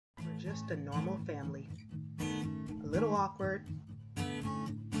just a normal family. A little awkward,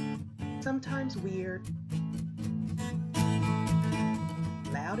 sometimes weird,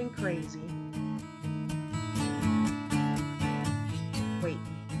 loud and crazy. Wait,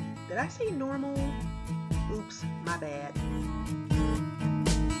 did I say normal? Oops, my bad.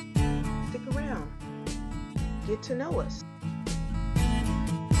 Stick around. Get to know us.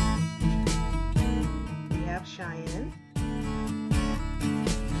 We have Cheyenne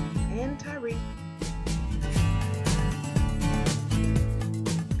and Tyreek.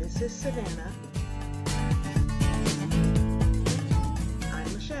 This is Savannah.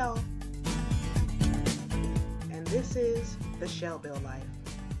 I'm Michelle. And this is the Shellbill Life.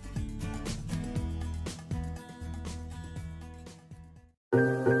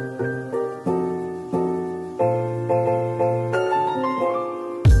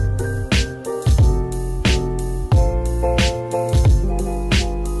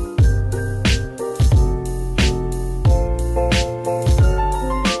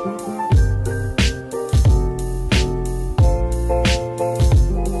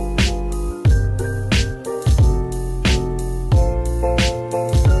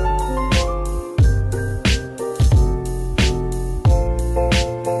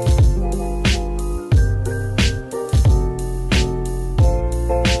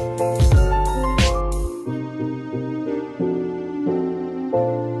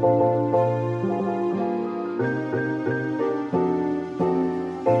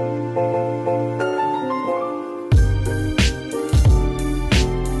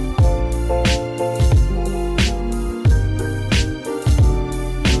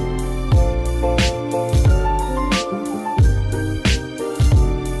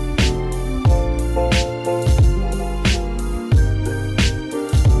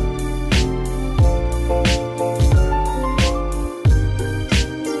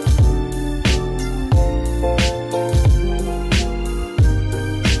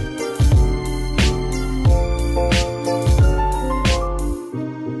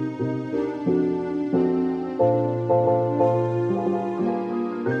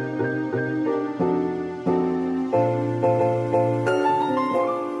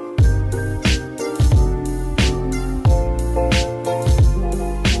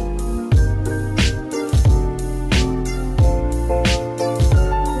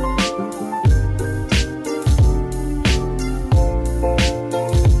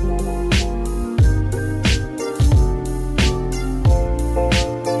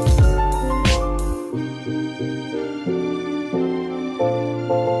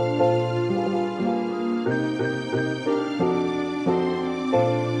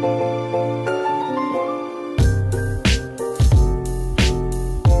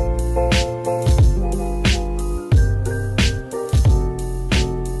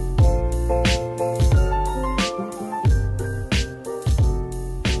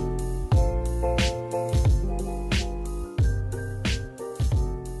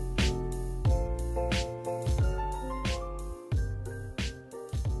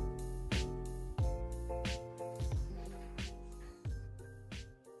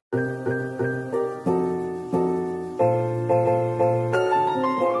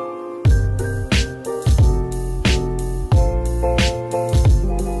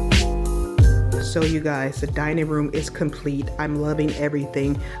 So you guys, the dining room is complete. I'm loving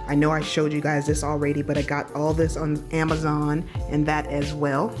everything. I know I showed you guys this already, but I got all this on Amazon and that as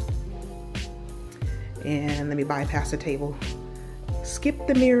well. And let me bypass the table. Skip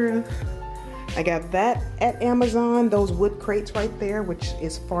the mirror. I got that at Amazon, those wood crates right there, which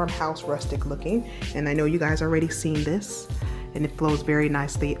is farmhouse rustic looking. And I know you guys already seen this and it flows very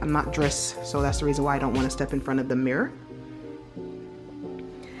nicely. I'm not dressed, so that's the reason why I don't want to step in front of the mirror.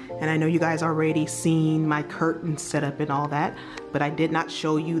 And I know you guys already seen my curtain setup and all that, but I did not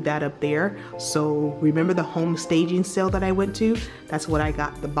show you that up there. So remember the home staging sale that I went to? That's what I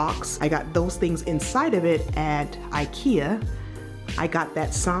got, the box. I got those things inside of it at IKEA. I got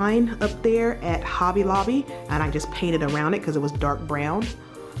that sign up there at Hobby Lobby and I just painted around it because it was dark brown.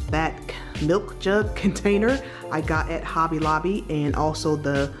 That milk jug container I got at Hobby Lobby, and also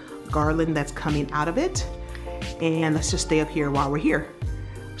the garland that's coming out of it. And let's just stay up here while we're here.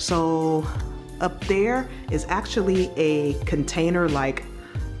 So up there is actually a container, like,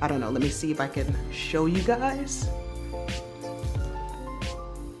 I don't know, let me see if I can show you guys.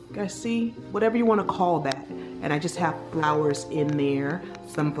 You guys see? Whatever you want to call that. And I just have flowers in there,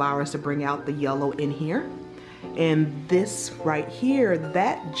 some flowers to bring out the yellow in here. And this right here,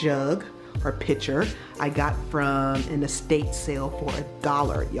 that jug or pitcher, I got from an estate sale for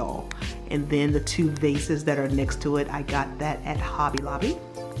 $1, y'all. And then the two vases that are next to it, I got that at Hobby Lobby.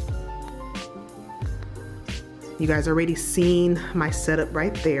 You guys already seen my setup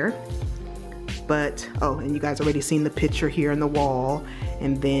right there. But, oh, and you guys already seen the picture here in the wall.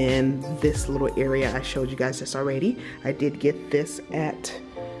 And then this little area, I showed you guys this already. I did get this at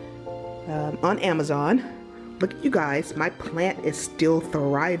on Amazon. Look at you guys, my plant is still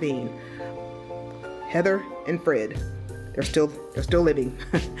thriving. Heather and Fred, they're still living.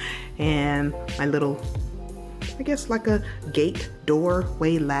 And my little, I guess like a gate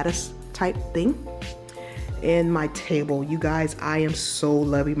doorway lattice type thing. And my table, you guys, I am so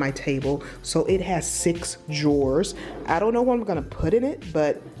loving my table. So it has 6 drawers. I don't know what I'm gonna put in it,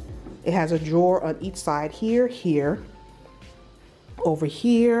 but it has a drawer on each side here, over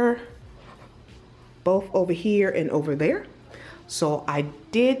here, both over here and over there. So I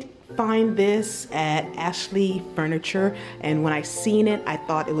did find this at Ashley Furniture, and when I seen it, I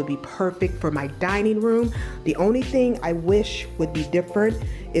thought it would be perfect for my dining room. The only thing I wish would be different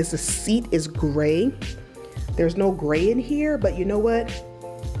is the seat is gray. There's no gray in here, but you know what?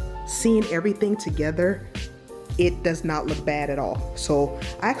 Seeing everything together, it does not look bad at all. So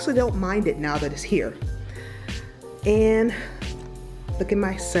I actually don't mind it now that it's here. And look at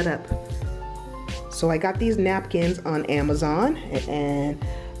my setup. So I got these napkins on Amazon and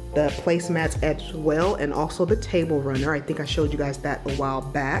the placemats as well, and also the table runner. I think I showed you guys that a while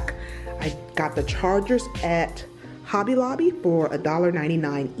back. I got the chargers at Hobby Lobby for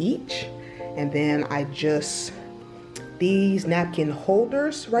 $1.99 each. And then I just, these napkin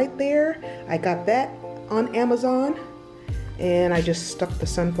holders right there, I got that on Amazon. And I just stuck the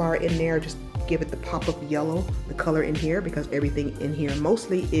sunflower in there, just give it the pop of yellow, the color in here, because everything in here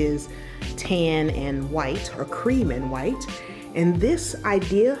mostly is tan and white, or cream and white. And this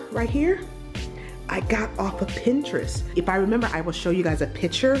idea right here, I got off of Pinterest. If I remember, I will show you guys a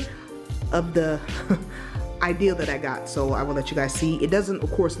picture of the idea that I got, so I will let you guys see. It doesn't,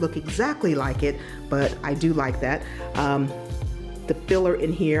 of course, look exactly like it, but I do like that. The filler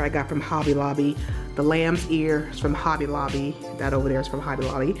in here I got from Hobby Lobby. The lamb's ear is from Hobby Lobby. That over there is from Hobby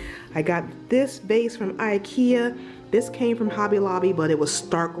Lobby. I got this vase from IKEA. This came from Hobby Lobby, but it was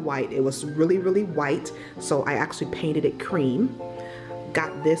stark white. It was really, really white, so I actually painted it cream.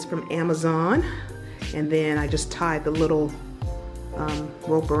 Got this from Amazon, and then I just tied the little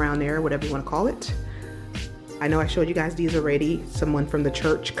rope around there, whatever you want to call it. I know I showed you guys these already. Someone from the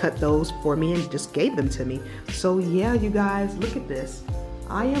church cut those for me and just gave them to me. So yeah, you guys, look at this.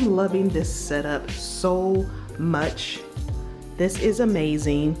 I am loving this setup so much. This is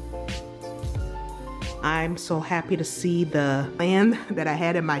amazing. I'm so happy to see the plan that I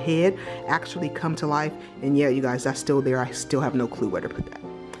had in my head actually come to life. And yeah, you guys, that's still there. I still have no clue where to put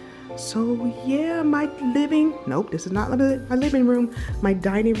that. So yeah, my this is not my living room. My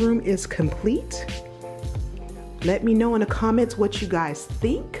dining room is complete. Let me know in the comments what you guys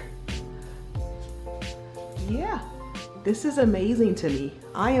think. Yeah, this is amazing to me.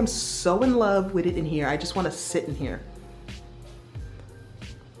 I am so in love with it in here. I just want to sit in here.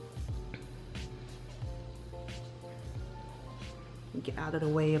 Get out of the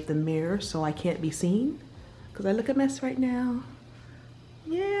way of the mirror so I can't be seen, because I look a mess right now.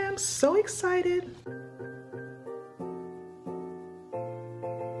 Yeah, I'm so excited.